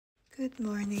Good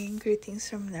morning. Greetings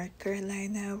from North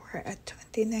Carolina. We're at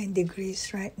 29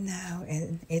 degrees right now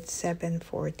and it's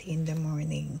 7:40 in the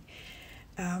morning.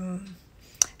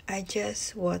 I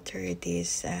just watered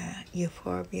this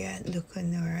Euphorbia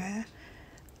Leuconeura.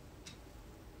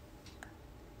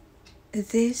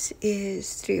 This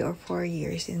is 3 or 4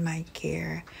 years in my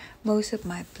care. Most of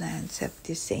my plants have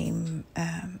the same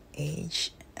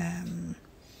age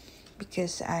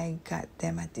because I got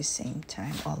them at the same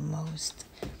time almost.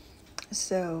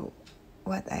 So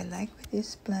what I like with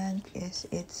this plant is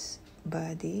its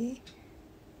body,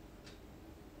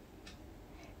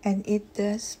 and it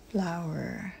does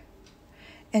flower.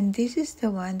 And this is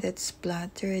the one that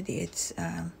splattered its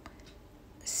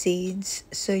seeds,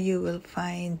 so you will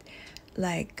find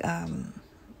like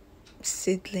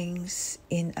seedlings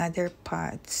in other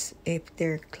pots if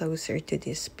they're closer to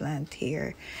this plant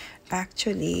here.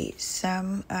 Actually,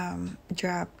 some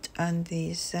dropped on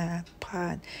this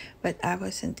pot, but I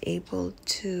wasn't able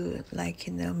to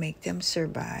make them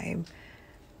survive.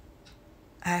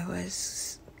 I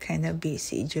was kind of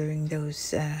busy during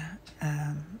those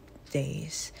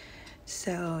days.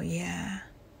 So yeah,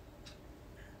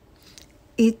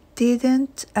 it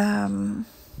didn't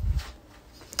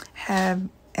have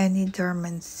any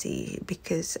dormancy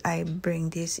because I bring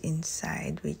this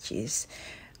inside, which is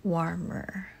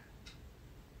warmer.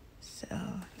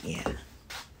 So yeah,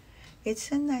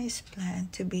 it's a nice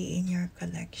plant to be in your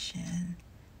collection.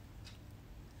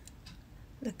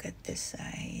 Look at the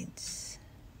sides.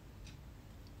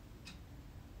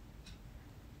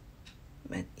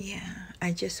 But yeah,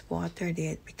 I just watered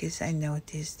it because I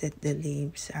noticed that the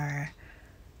leaves are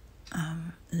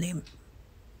limp.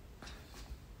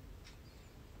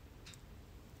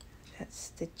 That's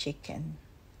the chicken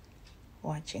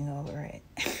watching over it.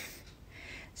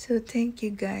 So thank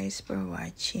you guys for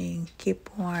watching.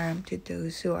 Keep warm to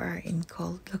those who are in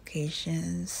cold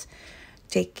locations.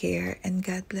 Take care and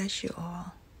God bless you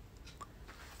all.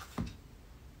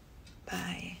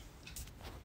 Bye.